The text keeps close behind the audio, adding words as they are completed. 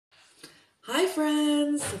Hi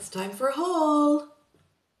friends, it's time for a haul.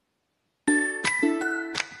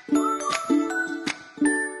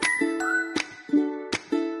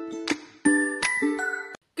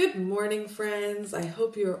 Good morning friends, I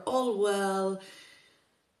hope you're all well.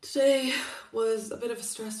 Today was a bit of a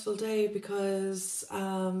stressful day because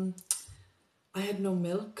I had no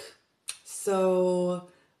milk.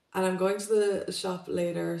 And I'm going to the shop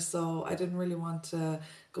later, so I didn't really want to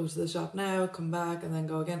go to the shop now, come back and then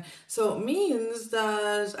go again. So it means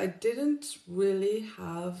that I didn't really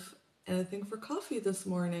have anything for coffee this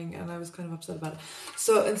morning and I was kind of upset about it.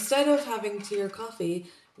 So instead of having tea or coffee,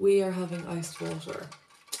 we are having iced water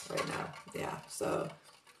right now. Yeah, so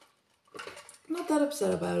I'm not that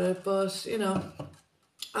upset about it, but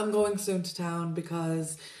I'm going soon to town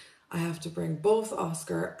because I have to bring both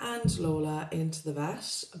Oscar and Lola into the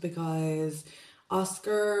vet because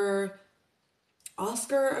Oscar,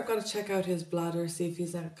 I've got to check out his bladder, see if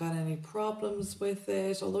he's got any problems with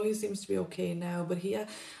it, although he seems to be okay now, but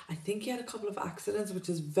I think he had a couple of accidents, which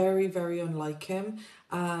is very, very unlike him.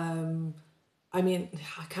 I mean,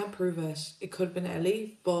 I can't prove it. It could have been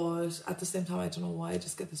Ellie, but at the same time, I don't know why. I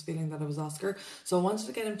just get this feeling that it was Oscar. So I wanted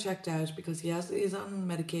to get him checked out because he's on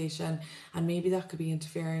medication and maybe that could be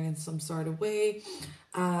interfering in some sort of way.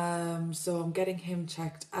 So I'm getting him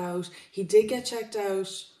checked out. He did get checked out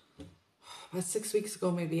about 6 weeks ago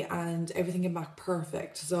maybe, and everything came back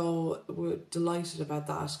perfect, so we're delighted about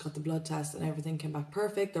that. Got the blood test and everything came back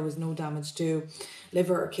perfect. There was no damage to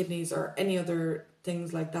liver or kidneys or any other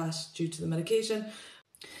things like that due to the medication.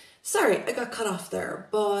 Sorry, I got cut off there,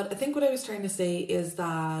 but I think what I was trying to say is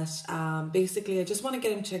that basically I just want to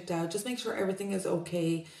get him checked out, just make sure everything is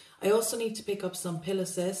okay. I also need to pick up some pill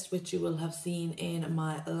assist, which you will have seen in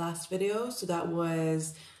my last video. So that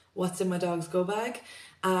was what's in my dog's go bag.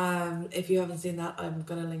 If you haven't seen that, I'm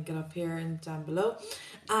gonna link it up here and down below.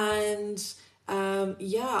 And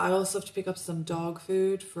yeah, I also have to pick up some dog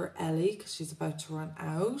food for Ellie because she's about to run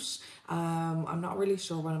out. I'm not really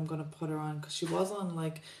sure what I'm gonna put her on because she was on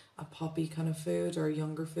like a puppy kind of food or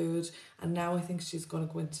younger food, and now I think she's going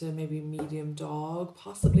to go into maybe medium dog,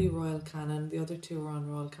 possibly Royal Canin. The other two are on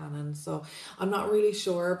Royal Canin, so I'm not really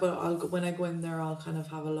sure, but when I go in there I'll kind of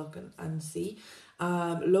have a look and see.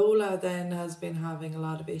 Lola then has been having a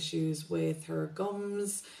lot of issues with her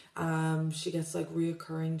gums. She gets like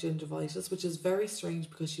reoccurring gingivitis, which is very strange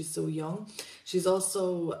because she's so young. She's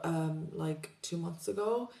also like 2 months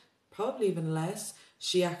ago, probably even less,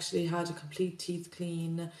 she actually had a complete teeth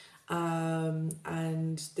clean,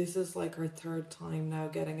 and this is like her third time now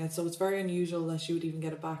getting it, so it's very unusual that she would even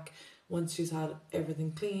get it back once she's had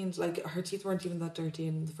everything cleaned. Like her teeth weren't even that dirty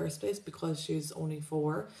in the first place because she's only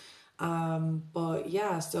 4. But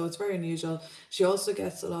yeah, so it's very unusual. She also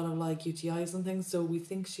gets a lot of like UTIs and things, so we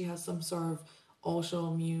think she has some sort of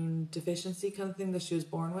autoimmune deficiency kind of thing that she was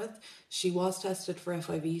born with. She was tested for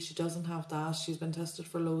FIV, she doesn't have that. She's been tested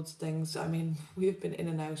for loads of things. I mean, we've been in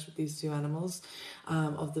and out with these 2 animals,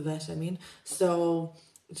 of the vet, I mean. So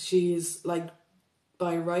she's like,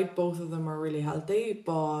 by right, both of them are really healthy,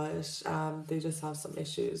 but they just have some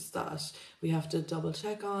issues that we have to double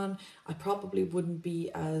check on. I probably wouldn't be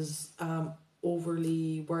as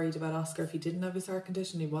overly worried about Oscar if he didn't have his heart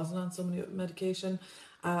condition. He wasn't on so many medication.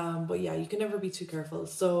 But yeah, you can never be too careful.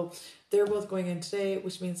 So they're both going in today,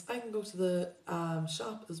 which means I can go to the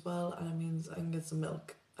shop as well, and it means I can get some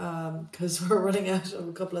milk because we're running out of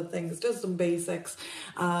a couple of things, just some basics.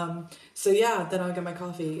 So yeah, then I'll get my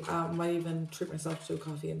coffee. Might even treat myself to a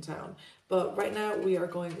coffee in town. But right now we are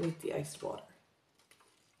going with the iced water.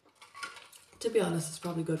 To be honest, it's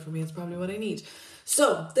probably good for me. It's probably what I need.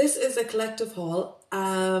 So this is a collective haul.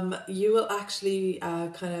 You will actually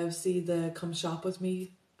kind of see the come shop with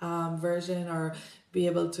me version, or be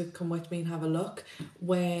able to come with me and have a look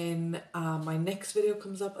when my next video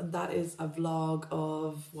comes up, and that is a vlog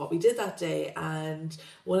of what we did that day. And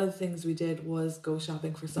one of the things we did was go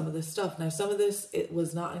shopping for some of this stuff. Now some of this, it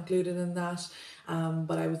was not included in that,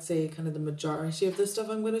 but I would say kind of the majority of the stuff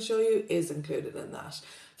I'm going to show you is included in that.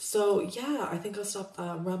 So yeah, I think I'll stop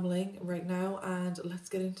rambling right now and let's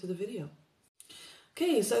get into the video.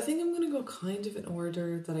 Okay, so I think I'm going to go kind of in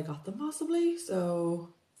order that I got them possibly. So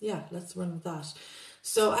yeah, let's run with that.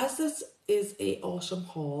 So as this is a autumn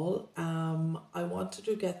haul, I wanted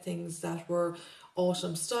to get things that were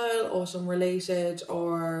autumn style, autumn related,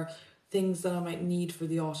 or things that I might need for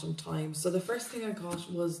the autumn time. So the first thing I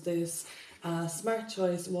got was this Smart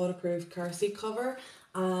Choice waterproof car seat cover.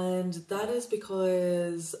 And that is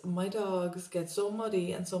because my dogs get so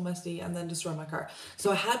muddy and so messy and then destroy my car.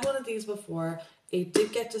 So I had one of these before. It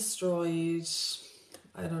did get destroyed,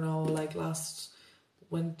 I don't know, like last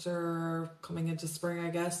winter coming into spring, I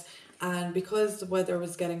guess. And because the weather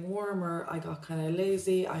was getting warmer, I got kind of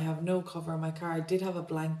lazy. I have no cover in my car. I did have a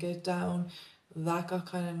blanket down. That got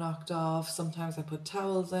kind of knocked off. Sometimes I put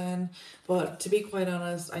towels in. But to be quite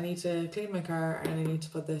honest, I need to clean my car and I need to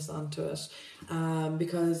put this onto it.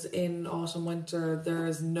 Because in autumn, winter, there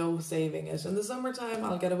is no saving it. In the summertime,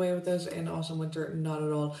 I'll get away with it. In autumn, winter, not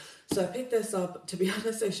at all. So I picked this up. To be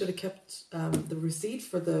honest, I should have kept the receipt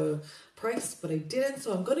for the price, but I didn't.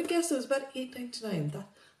 So I'm going to guess it was about $8.99.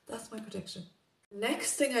 That's my prediction.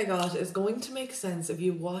 Next thing I got is going to make sense if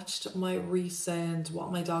you watched my recent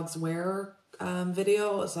What My Dogs Wear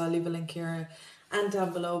video. So I'll leave a link here and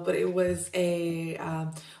down below, but it was a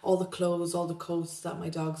all the clothes, all the coats that my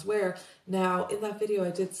dogs wear. Now in that video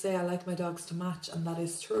I did say I like my dogs to match, and that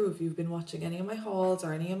is true. If you've been watching any of my hauls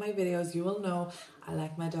or any of my videos, you will know I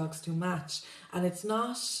like my dogs to match. And it's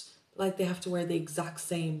not like they have to wear the exact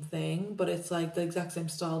same thing, but it's like the exact same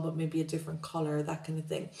style but maybe a different color, that kind of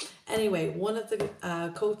thing. Anyway, one of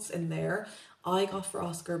the coats in there I got for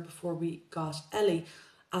Oscar before we got Ellie,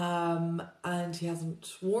 and he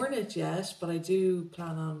hasn't worn it yet, but I do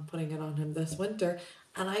plan on putting it on him this winter.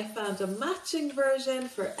 And I found a matching version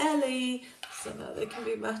for Ellie, so now they can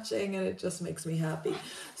be matching, and it just makes me happy.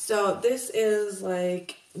 So this is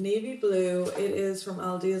like navy blue. It is from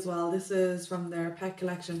Aldi as well. This is from their pet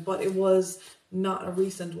collection, but it was not a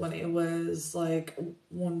recent one. It was like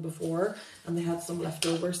one before, and they had some left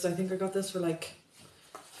over. So I think I got this for like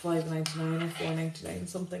 $5.99 or $4.99,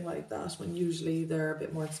 something like that, when usually they're a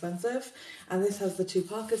bit more expensive. And this has the two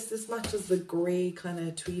pockets. This matches the grey kind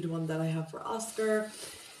of tweed one that I have for Oscar.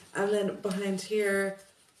 And then behind here,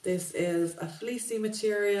 this is a fleecy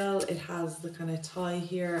material. It has the kind of tie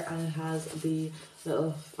here, and it has the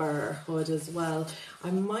little fur hood as well. I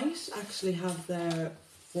might actually have that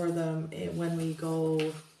for them when we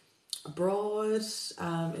go abroad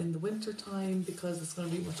in the winter time, because it's going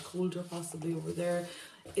to be much colder possibly over there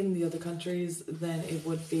in the other countries than it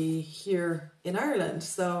would be here in Ireland.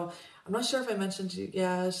 So I'm not sure if I mentioned it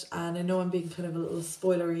yet, and I know I'm being kind of a little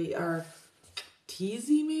spoilery or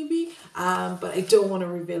teasy maybe, but I don't want to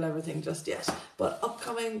reveal everything just yet. But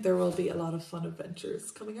upcoming, there will be a lot of fun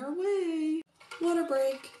adventures coming our way. Water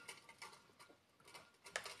break.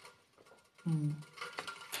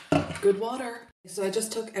 Good water. So I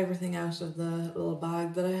just took everything out of the little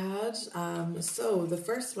bag that I had. So the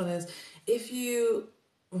first one is, if you,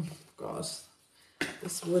 oh God,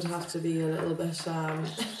 this would have to be a little bit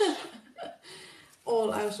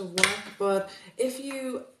all out of whack, but if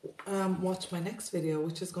you watch my next video,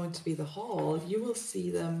 which is going to be the haul, you will see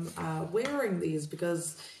them wearing these,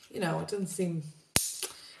 because, you know, it didn't seem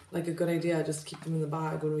like a good idea just to keep them in the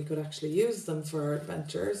bag when we could actually use them for our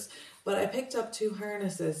adventures. But I picked up 2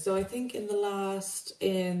 harnesses. So I think in the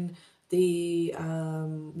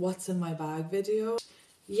what's in my bag video,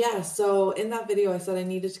 yeah, so in that video I said I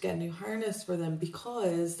needed to get a new harness for them,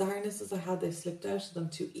 because the harnesses I had, they slipped out of them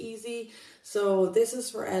too easy. So this is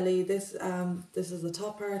for Ellie. This is the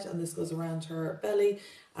top part, and this goes around her belly,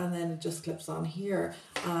 and then it just clips on here.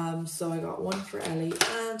 So I got one for Ellie,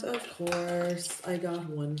 and of course I got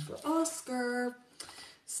one for Oscar.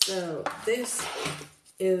 So this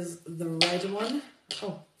is the red one.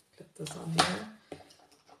 Oh, clip this on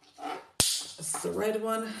here. This is the red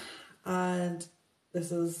one, and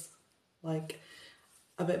this is like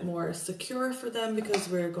a bit more secure for them, because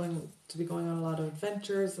we're going to be going on a lot of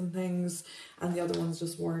adventures and things, and the other ones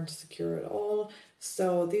just weren't secure at all.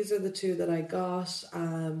 So these are the 2 that I got,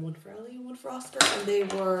 one for Ellie and one for Oscar, and they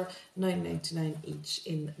were $9.99 each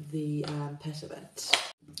in the pet event.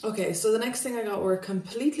 Okay, so the next thing I got were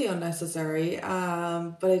completely unnecessary,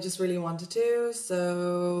 but I just really wanted to,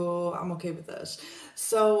 so I'm okay with it.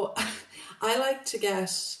 So I like to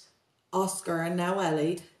get Oscar and now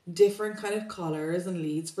Ellie different kind of collars and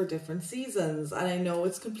leads for different seasons, and I know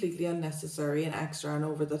it's completely unnecessary and extra and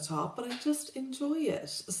over the top, but I just enjoy it.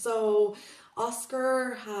 So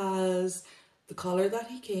Oscar has the collar that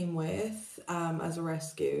he came with as a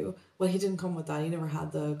rescue. Well, he didn't come with that, he never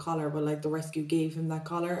had the collar, but like the rescue gave him that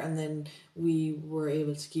collar, and then we were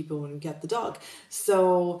able to keep him and get the dog.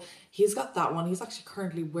 So he's got that one. He's actually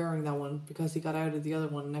currently wearing that one because he got out of the other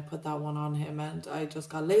one, and I put that one on him and I just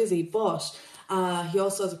got lazy. But he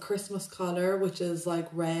also has a Christmas collar, which is like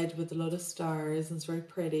red with a lot of stars, and it's very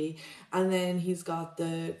pretty. And then he's got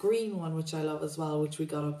the green one, which I love as well, which we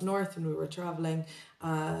got up north when we were traveling.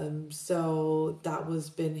 So that was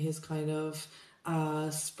been his kind of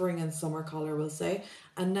spring and summer collar, we'll say.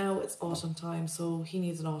 And now it's autumn time, so he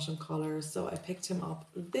needs an autumn collar, so I picked him up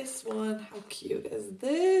this one. How cute is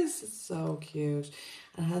this? It's so cute,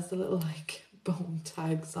 and it has the little like bone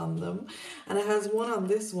tags on them, and it has one on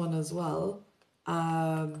this one as well.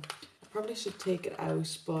 I probably should take it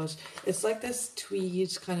out, but it's like this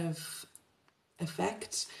tweed kind of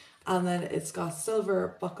effect, and then it's got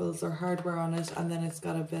silver buckles or hardware on it, and then it's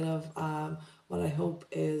got a bit of what I hope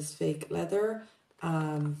is fake leather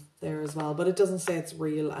there as well, but it doesn't say it's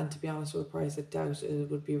real, and to be honest with the price, I doubt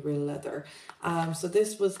it would be real leather. So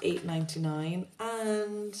this was $8.99,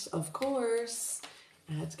 and of course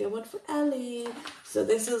I had to get one for Ellie. So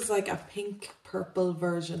this is like a pink purple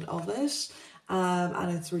version of it,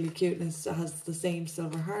 and it's really cute, and it has the same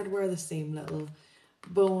silver hardware, the same little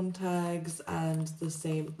bone tags, and the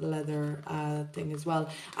same leather thing as well.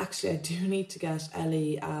 Actually, I do need to get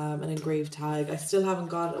Ellie an engraved tag. I still haven't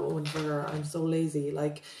got one for her. I'm so lazy.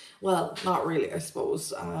 Like, well, not really, I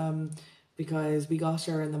suppose, because we got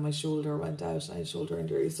her and then my shoulder went out and I had shoulder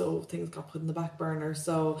injury, so things got put in the back burner.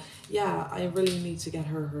 So yeah, I really need to get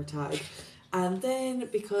her tag. And then,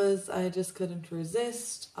 because I just couldn't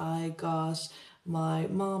resist, I got my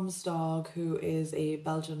mom's dog, who is a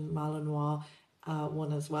Belgian Malinois,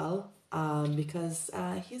 one as well, because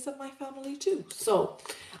he's in my family too. So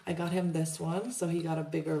I got him this one, so he got a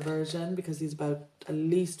bigger version because he's about at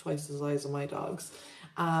least twice the size of my dogs.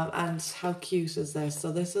 And how cute is this?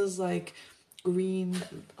 So this is like green,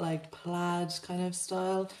 like plaid kind of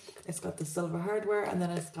style. It's got the silver hardware, and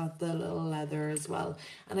then it's got the little leather as well,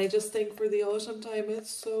 and I just think for the autumn time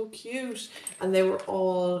it's so cute. And they were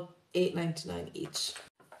all $8.99 each.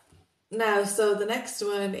 Now, so the next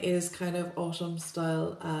one is kind of autumn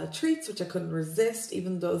style treats, which I couldn't resist,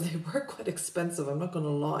 even though they were quite expensive, I'm not going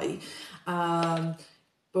to lie.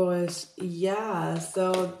 But yeah,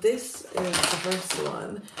 so this is the first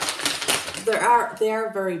one. They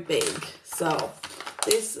are very big. So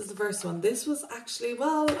this is the first one. This was actually,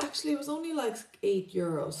 it was only like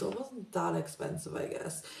 €8, so it wasn't that expensive, I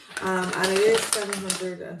guess. And it is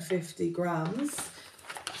 750 grams.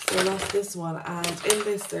 So that's this one, and in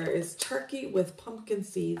this there is turkey with pumpkin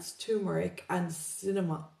seeds, turmeric, and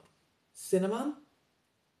cinnamon.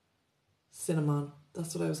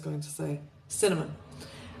 That's what I was going to say. Cinnamon.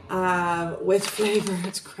 With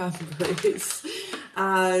flavoured cranberries.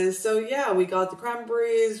 So yeah, we got the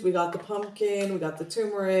cranberries, we got the pumpkin, we got the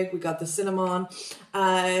turmeric, we got the cinnamon,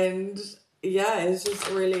 and yeah, it's just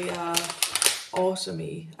really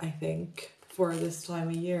autumny, I think, for this time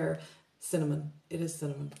of year. Cinnamon. It is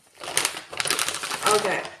cinnamon.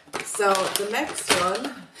 Okay, so the next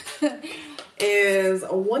one is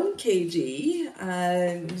a 1 kg,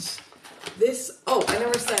 and this, oh, I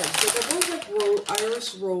never said, so they're both like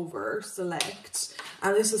Irish Rover Select,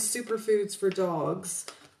 and this is superfoods for dogs,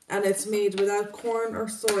 and it's made without corn or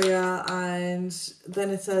soya, and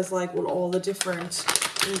then it says like what all the different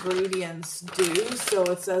ingredients do. So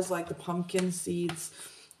it says like the pumpkin seeds,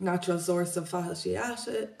 natural source of fatty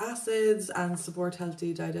acids and support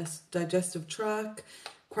healthy digestive tract.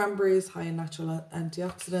 Cranberries, high in natural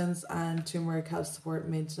antioxidants, and turmeric helps support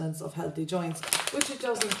maintenance of healthy joints, which it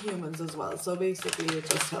does in humans as well. So basically it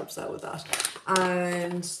just helps out with that.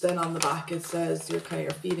 And then on the back it says your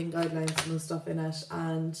feeding guidelines and stuff in it.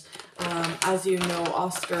 And as you know,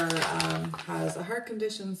 Oscar has a heart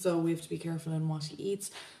condition, so we have to be careful in what he eats.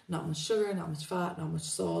 Not much sugar, not much fat, not much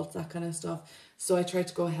salt, that kind of stuff. So I try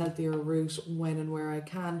to go a healthier route when and where I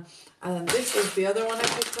can. And this is the other one I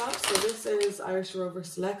picked up. So this is Irish Rover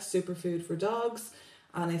Select Superfood for Dogs.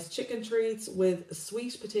 And it's chicken treats with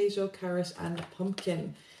sweet potato, carrot and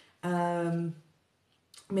pumpkin.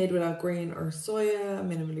 Made without grain or soya,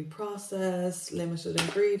 minimally processed, limited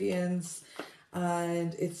ingredients.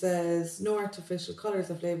 And it says no artificial colours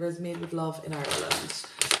or flavours, made with love in Ireland.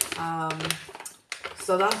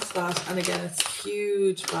 So that's that, and again it's a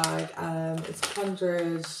huge bag. It's 1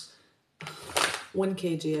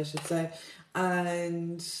 kg I should say.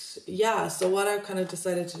 And yeah, so what I've kind of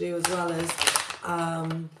decided to do as well is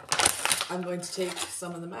I'm going to take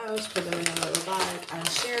some of them out, put them in a little bag, and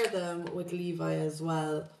share them with Levi as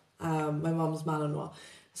well, my mom's Malinois.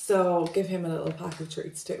 So give him a little pack of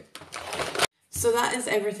treats too. So that is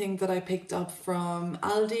everything that I picked up from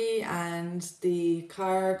Aldi, and the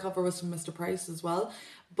car cover was from Mr. Price as well.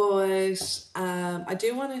 But I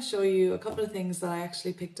do want to show you a couple of things that I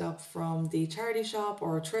actually picked up from the charity shop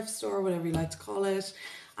or thrift store, whatever you like to call it.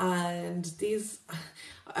 And these,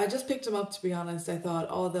 I just picked them up to be honest. I thought,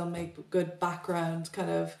 oh, they'll make good background kind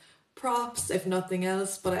of props if nothing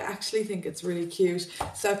else, but I actually think it's really cute.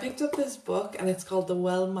 So I picked up this book and it's called The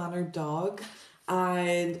Well-Mannered Dog.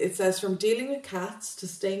 And it says, from dealing with cats to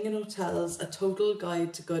staying in hotels, a total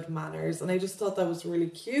guide to good manners. And I just thought that was really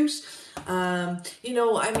cute. You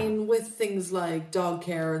know, I mean, with things like dog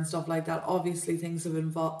care and stuff like that, obviously things have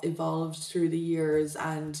evolved through the years,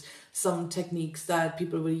 and some techniques that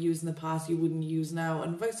people would use in the past you wouldn't use now,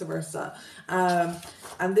 and vice versa.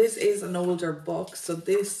 And this is an older book, so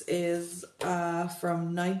this is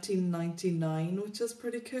from 1999, which is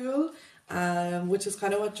pretty cool. Which is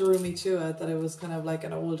kind of what drew me to it, that it was kind of like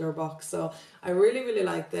an older book. So I really, really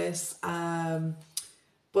like this.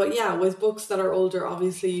 But yeah, with books that are older,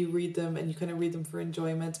 obviously you read them and you kind of read them for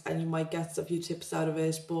enjoyment, and you might get a few tips out of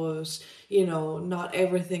it, but you know, not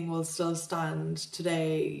everything will still stand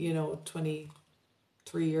today, you know,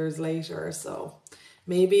 23 years later. So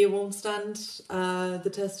maybe it won't stand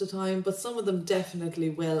the test of time, but some of them definitely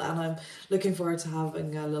will, and I'm looking forward to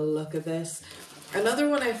having a little look at this. Another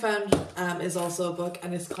one I found is also a book,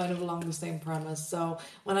 and it's kind of along the same premise. So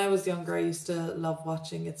when I was younger, I used to love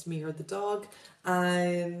watching It's Me or the Dog,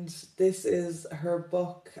 and this is her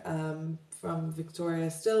book from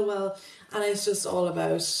Victoria Stilwell, and it's just all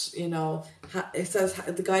about, you know, it says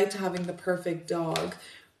the guide to having the perfect dog,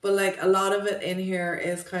 but like a lot of it in here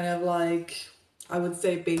is kind of like, I would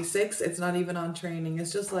say, basics. It's not even on training.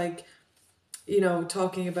 It's just like, you know,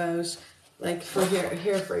 talking about, like for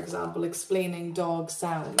here for example, explaining dog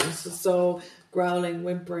sounds. So growling,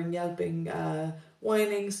 whimpering, yelping,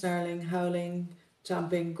 whining, snarling, howling,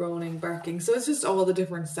 champing, groaning, barking. So it's just all the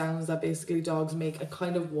different sounds that basically dogs make and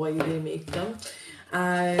kind of why they make them.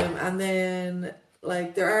 And then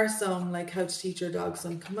like there are some like how to teach your dog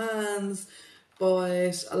some commands,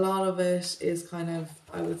 but a lot of it is kind of,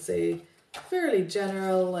 I would say, fairly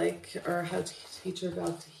general, like, or how to teach your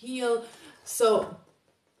dog to heel. So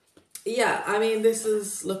yeah, I mean, this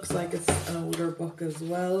looks like it's an older book as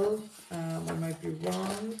well. I might be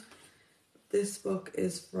wrong. This book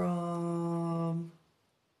is from,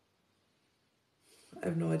 I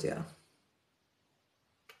have no idea,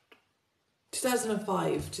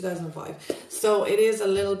 2005. So it is a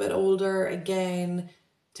little bit older. Again,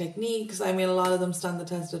 techniques, I mean, a lot of them stand the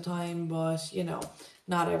test of time, but you know,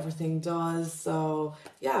 not everything does. So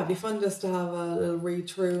yeah, it'd be fun just to have a little read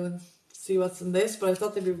through and see what's in this, but I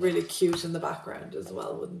thought they'd be really cute in the background as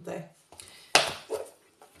well, wouldn't they?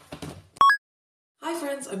 Hi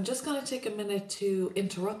friends, I'm just going to take a minute to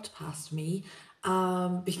interrupt past me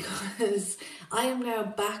because I am now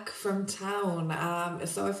back from town.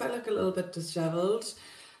 So if I look a little bit disheveled,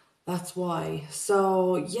 that's why.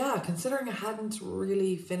 So yeah, considering I hadn't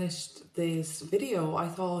really finished this video, I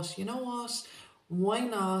thought, you know what? Why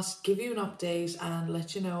not give you an update and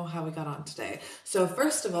let you know how we got on today. So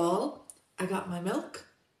first of all, I got my milk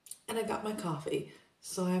and I got my coffee,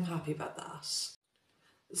 so I'm happy about that.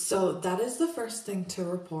 So that is the first thing to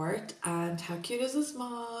report. And how cute is this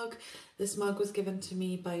mug? This mug was given to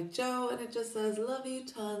me by Joe, and it just says love you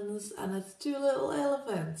tons, and it's 2 little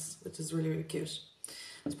elephants, which is really, really cute.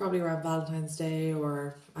 It's probably around Valentine's Day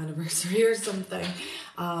or anniversary or something,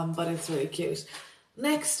 but it's really cute.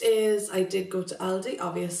 Next is I did go to Aldi,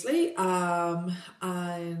 obviously, and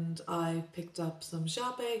I picked up some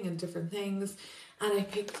shopping and different things, and I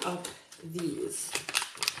picked up these.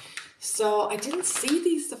 So I didn't see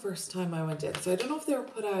these the first time I went in, so I don't know if they were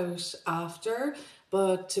put out after,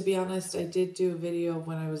 but to be honest, I did do a video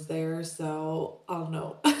when I was there, so I'll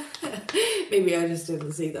know. Maybe I just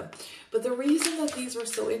didn't see them. But the reason that these were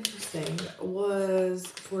so interesting was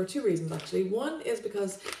for 2 reasons, actually. One is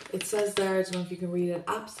because it says there, I don't know if you can read it,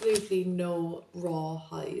 absolutely no raw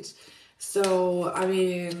hide. So, I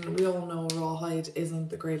mean, we all know raw hide isn't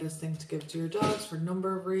the greatest thing to give to your dogs for a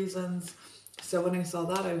number of reasons. So when I saw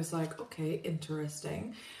that, I was like, okay,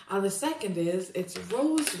 interesting. And the second is, it's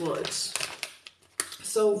Rosewood.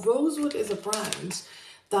 So Rosewood is a brand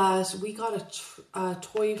that we got a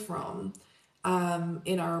toy from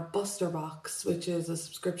in our Buster box, which is a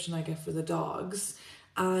subscription I get for the dogs.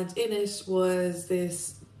 And in it was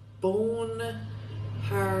this bone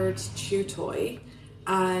hard chew toy,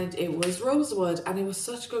 and it was Rosewood, and it was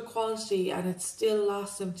such good quality, and it still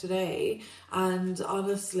lasts him today. And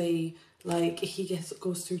honestly, like, he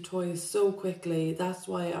goes through toys so quickly. That's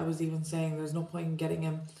why I was even saying there's no point in getting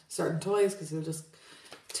him certain toys, because he'll just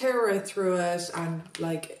tear right through it, and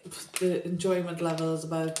like the enjoyment level is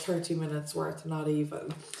about 30 minutes worth, not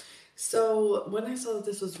even. So when I saw that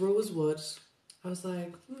this was Rosewood, I was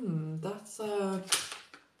like,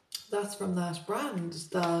 that's from that brand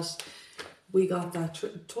that we got that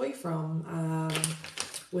toy from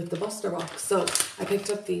with the Buster box. So I picked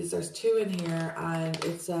up these. There's 2 in here, and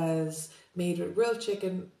it says made with real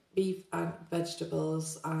chicken, beef and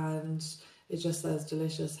vegetables, and It just says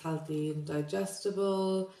delicious, healthy and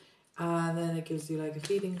digestible. And then it gives you like a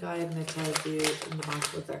feeding guide, and it tells you in the back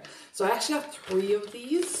what's there. So I actually have 3 of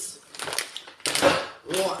these.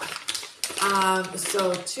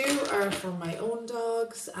 So 2 are for my own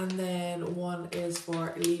dogs, and then 1 is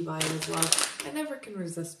for Levi as well. I never can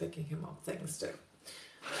resist picking him up things too.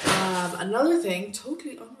 Another thing,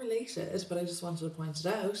 totally unrelated, but I just wanted to point it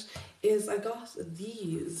out, is I got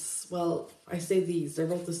these. Well, I say these, they're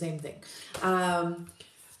both the same thing.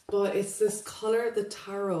 But it's this colour, the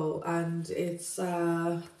tarot, and it's,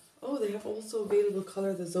 oh, they have also available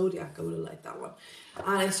Colour the Zodiac. I would have liked that one.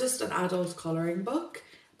 And it's just an adult colouring book,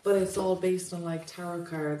 but it's all based on like tarot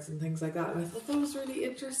cards and things like that. And I thought that was really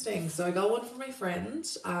interesting. So I got one for my friend,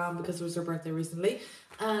 because it was her birthday recently.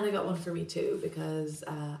 And I got one for me too, because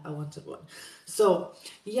I wanted one. So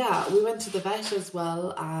yeah, we went to the vet as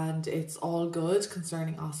well, and it's all good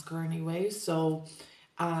concerning Oscar anyway. So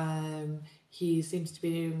he seems to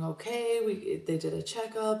be doing okay. They did a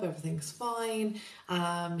checkup, everything's fine.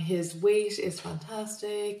 His weight is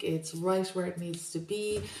fantastic. It's right where it needs to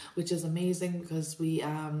be, which is amazing, because we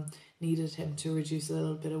needed him to reduce a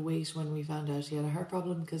little bit of weight when we found out he had a heart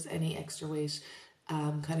problem, because any extra weight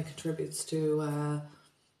kind of contributes to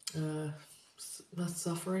not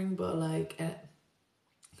suffering, but like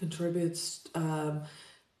contributes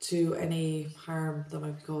to any harm that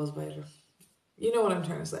might be caused by it. You know what I'm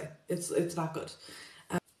trying to say. It's not good.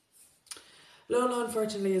 Lola,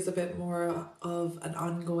 unfortunately, is a bit more of an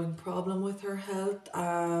ongoing problem with her health.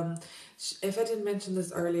 If I didn't mention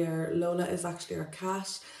this earlier, Lola is actually our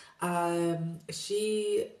cat.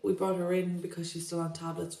 We brought her in because she's still on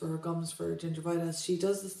tablets for her gums for gingivitis. She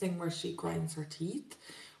does this thing where she grinds her teeth,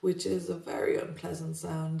 which is a very unpleasant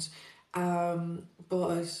sound.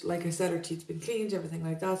 But like I said, her teeth's been cleaned, everything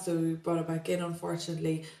like that, so we brought her back in.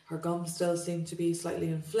 Unfortunately, her gums still seem to be slightly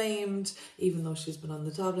inflamed, even though she's been on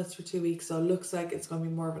the tablets for 2 weeks, so it looks like it's going to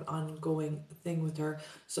be more of an ongoing thing with her.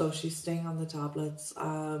 So she's staying on the tablets,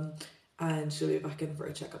 and she'll be back in for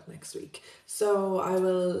a checkup next week. So I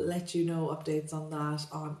will let you know updates on that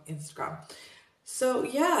on Instagram. So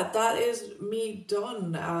yeah, that is me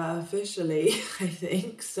done officially, I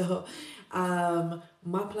think. So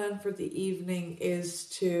my plan for the evening is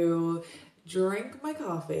to drink my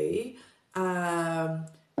coffee.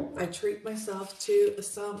 I treat myself to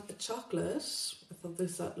some chocolate. I thought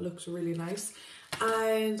this looked really nice.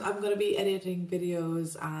 And I'm going to be editing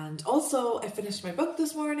videos, and also I finished my book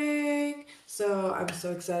this morning, so I'm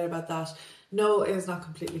so excited about that. No, it is not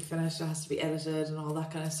completely finished, it has to be edited and all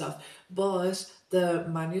that kind of stuff, but the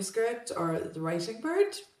manuscript, or the writing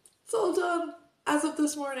part, it's all done as of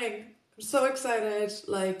this morning. I'm so excited,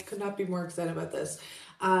 like could not be more excited about this.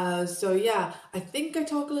 So yeah, I think I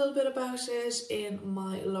talk a little bit about it in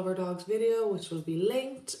my Love Our Dogs video, which will be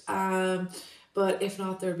linked. But if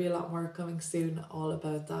not, there'll be a lot more coming soon all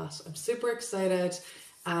about that. I'm super excited.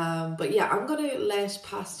 But yeah, I'm gonna let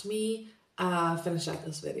past me finish out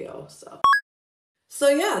this video. So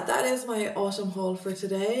yeah, that is my autumn haul for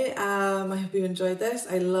today. I hope you enjoyed this.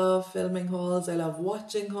 I love filming hauls. I love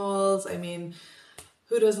watching hauls. I mean,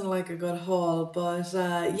 who doesn't like a good haul? But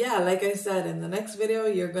yeah, like I said, in the next video,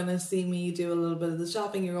 you're going to see me do a little bit of the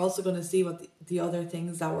shopping. You're also going to see what the other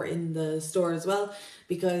things that were in the store as well,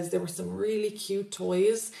 because there were some really cute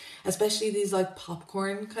toys, especially these like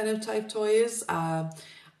popcorn kind of type toys.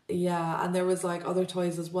 Yeah, and there was like other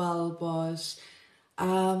toys as well, but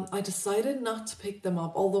I decided not to pick them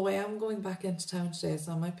up, although I am going back into town today,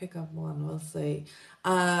 so I might pick up one, we'll see.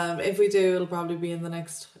 If we do, it'll probably be in the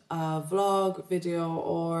next vlog video,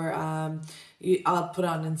 or I'll put it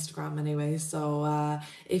on Instagram anyway. So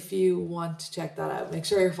if you want to check that out, make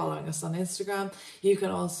sure you're following us on Instagram. You can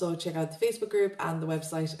also check out the Facebook group and the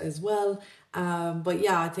website as well. But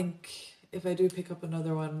yeah, I think if I do pick up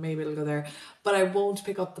another one, maybe it'll go there. But I won't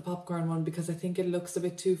pick up the popcorn one because I think it looks a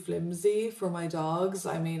bit too flimsy for my dogs.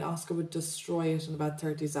 I mean, Oscar would destroy it in about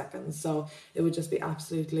 30 seconds. So it would just be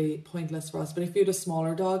absolutely pointless for us. But if you had a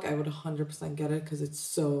smaller dog, I would 100% get it because it's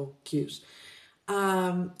so cute.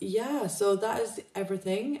 Yeah, so that is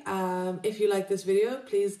everything. If you like this video,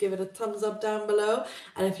 please give it a thumbs up down below.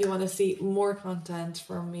 And if you want to see more content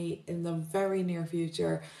from me in the very near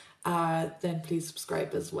future, then please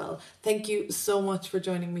subscribe as well. Thank you so much for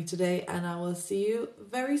joining me today, and I will see you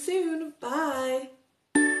very soon. Bye.